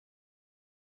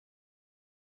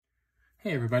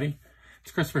Hey everybody,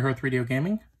 it's Christopher here with Radio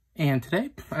Gaming, and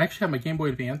today I actually have my Game Boy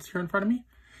Advance here in front of me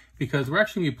because we're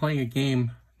actually going to be playing a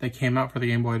game that came out for the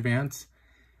Game Boy Advance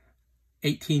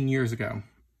 18 years ago,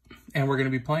 and we're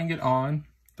going to be playing it on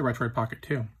the Retroid Pocket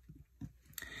 2.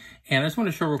 And I just want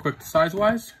to show real quick,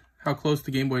 size-wise, how close the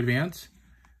Game Boy Advance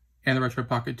and the Retroid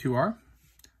Pocket 2 are.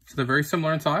 So they're very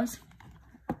similar in size.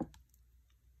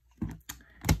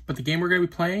 But the game we're going to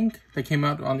be playing that came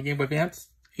out on the Game Boy Advance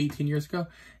 18 years ago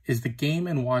is the Game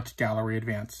 & Watch Gallery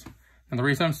Advance. And the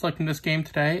reason I'm selecting this game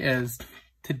today is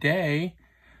today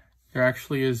there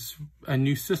actually is a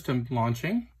new system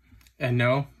launching. And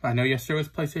no, I know yesterday was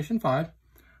PlayStation 5,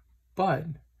 but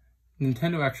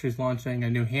Nintendo actually is launching a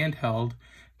new handheld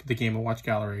for the Game & Watch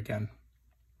Gallery again.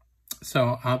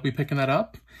 So I'll be picking that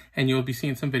up, and you'll be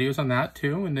seeing some videos on that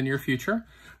too in the near future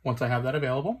once I have that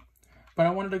available. But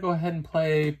I wanted to go ahead and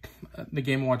play the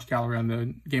Game & Watch Gallery on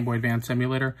the Game Boy Advance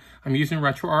emulator. I'm using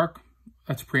RetroArch.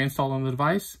 That's pre-installed on the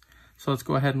device. So let's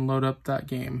go ahead and load up that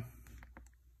game.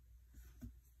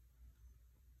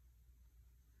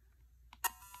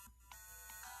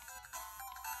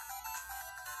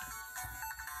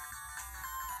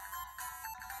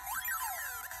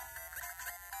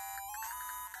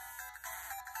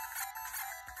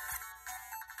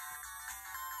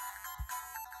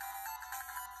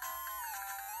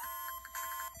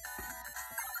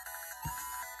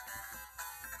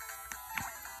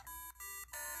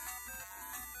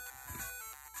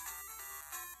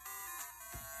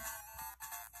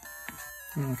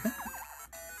 Okay.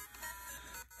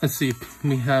 Let's see,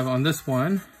 we have on this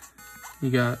one, you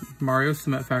got Mario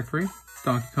Cement Factory,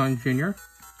 Donkey Kong Jr.,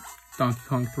 Donkey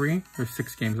Kong 3, there's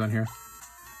 6 games on here,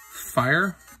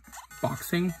 Fire,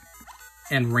 Boxing,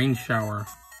 and Rain Shower.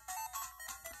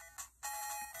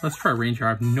 Let's try Rain Shower.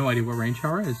 I have no idea what Rain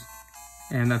Shower is.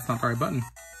 And that's not the right button.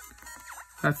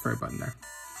 That's the right button there.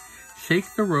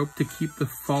 Shake the rope to keep the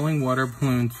falling water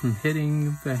balloons from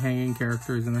hitting the hanging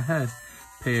characters in the head.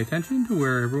 Pay attention to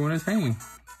where everyone is hanging.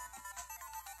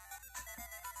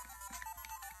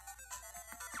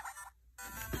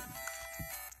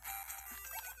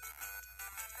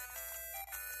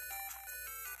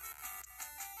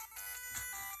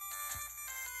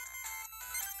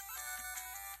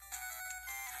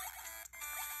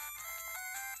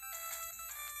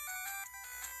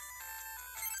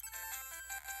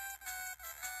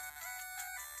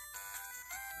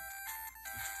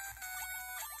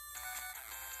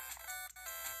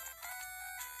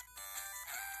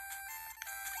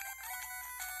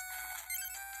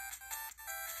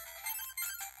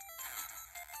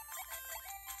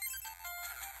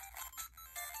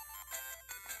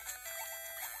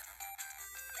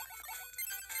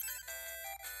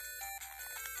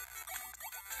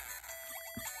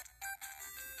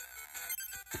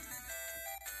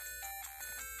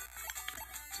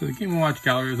 So the Game & Watch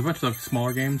Gallery is a bunch of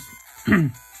smaller games.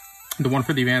 The one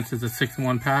for the Advance is a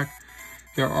 6-in-1 pack.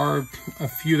 There are a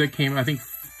few that came, I think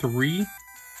 3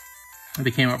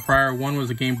 that came out prior. One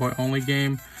was a Game Boy only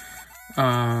game.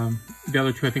 The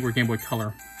other 2 I think were Game Boy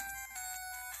Color.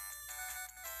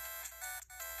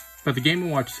 But the Game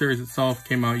 & Watch series itself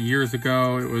came out years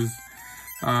ago. It was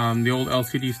the old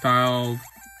LCD style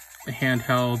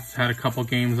handhelds, had a couple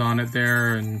games on it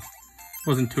there and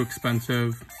wasn't too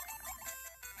expensive.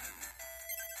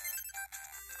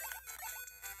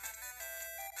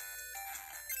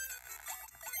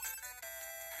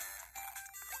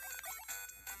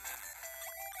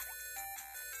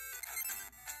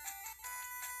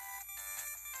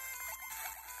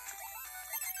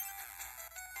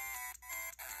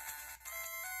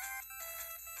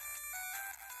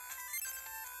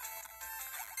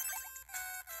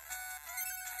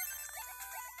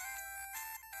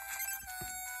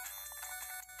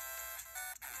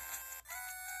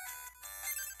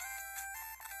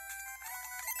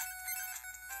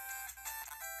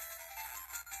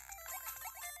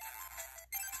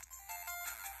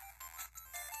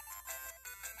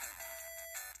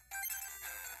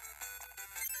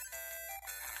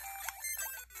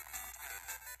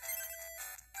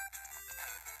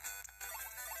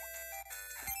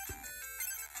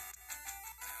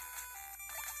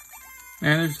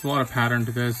 And there's a lot of pattern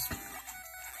to this.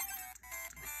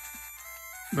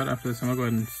 But after this, I'm gonna go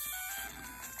ahead and...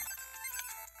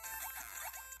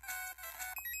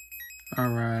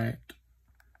 Alright.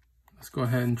 Let's go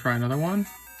ahead and try another one.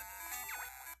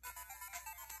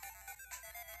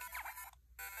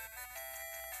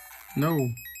 No.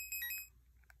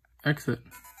 Exit.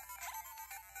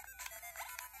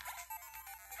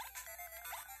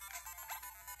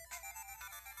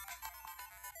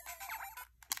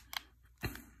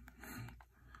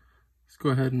 Go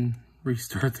ahead and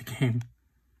restart the game.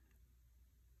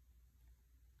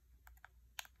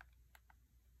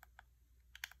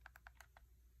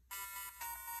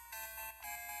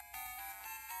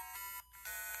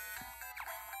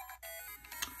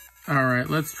 All right,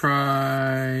 let's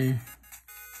try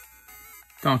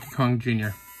Donkey Kong Jr.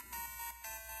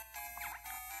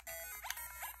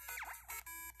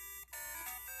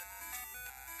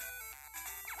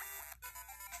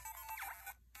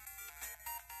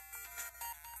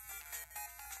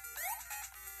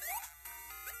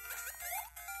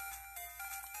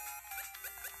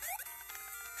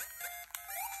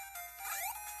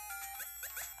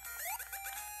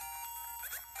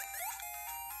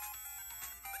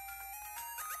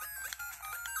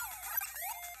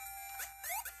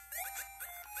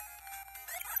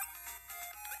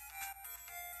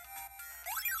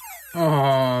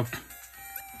 Oh.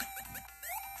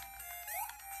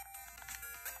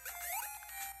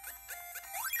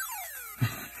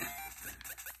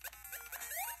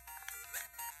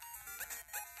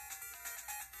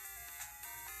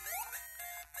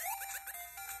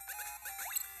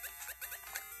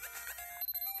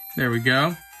 There we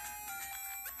go.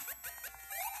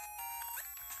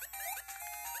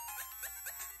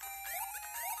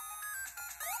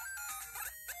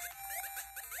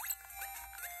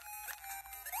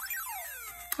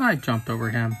 I jumped over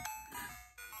him.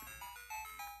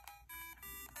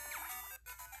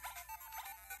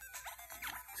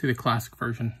 See the classic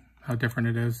version, how different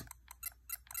it is.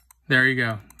 There you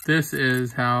go. This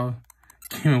is how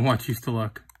Game & Watch used to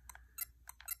look.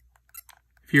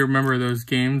 If you remember those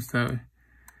games that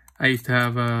I used to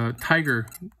have, Tiger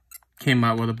came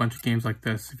out with a bunch of games like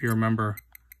this, if you remember.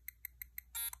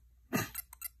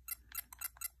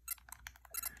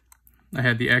 I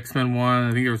had the X-Men one.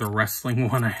 I think there was a wrestling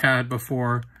one I had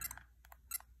before.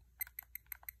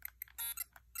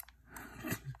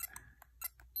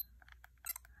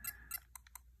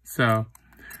 So,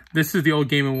 this is the old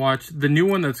Game & Watch. The new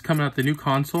one that's coming out, the new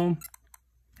console,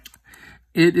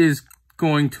 it is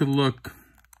going to look...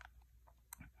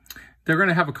 They're going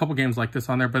to have a couple games like this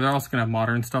on there, but they're also going to have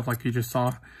modern stuff like you just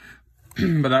saw.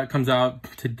 But that comes out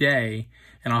today.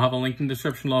 And I'll have a link in the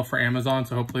description below for Amazon,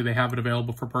 so hopefully they have it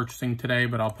available for purchasing today,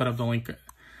 but I'll put up the link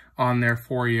on there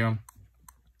for you.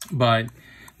 But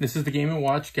this is the Game &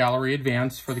 Watch Gallery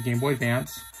Advance for the Game Boy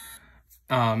Advance.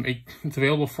 It's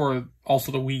available for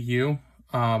also the Wii U,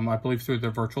 I believe through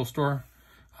the virtual store.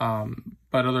 But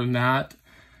other than that,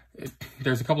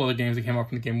 there's a couple other games that came up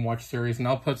from the Game & Watch series, and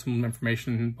I'll put some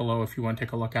information below if you want to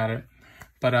take a look at it.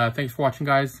 But thanks for watching,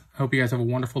 guys. I hope you guys have a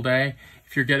wonderful day.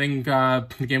 If you're getting the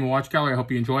Game & Watch Gallery, I hope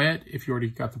you enjoy it. If you already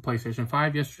got the PlayStation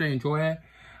 5 yesterday, enjoy it.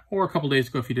 Or a couple days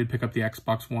ago, if you did pick up the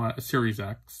Xbox One, Series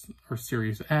X or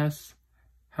Series S,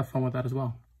 have fun with that as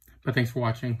well. But thanks for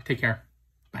watching. Take care.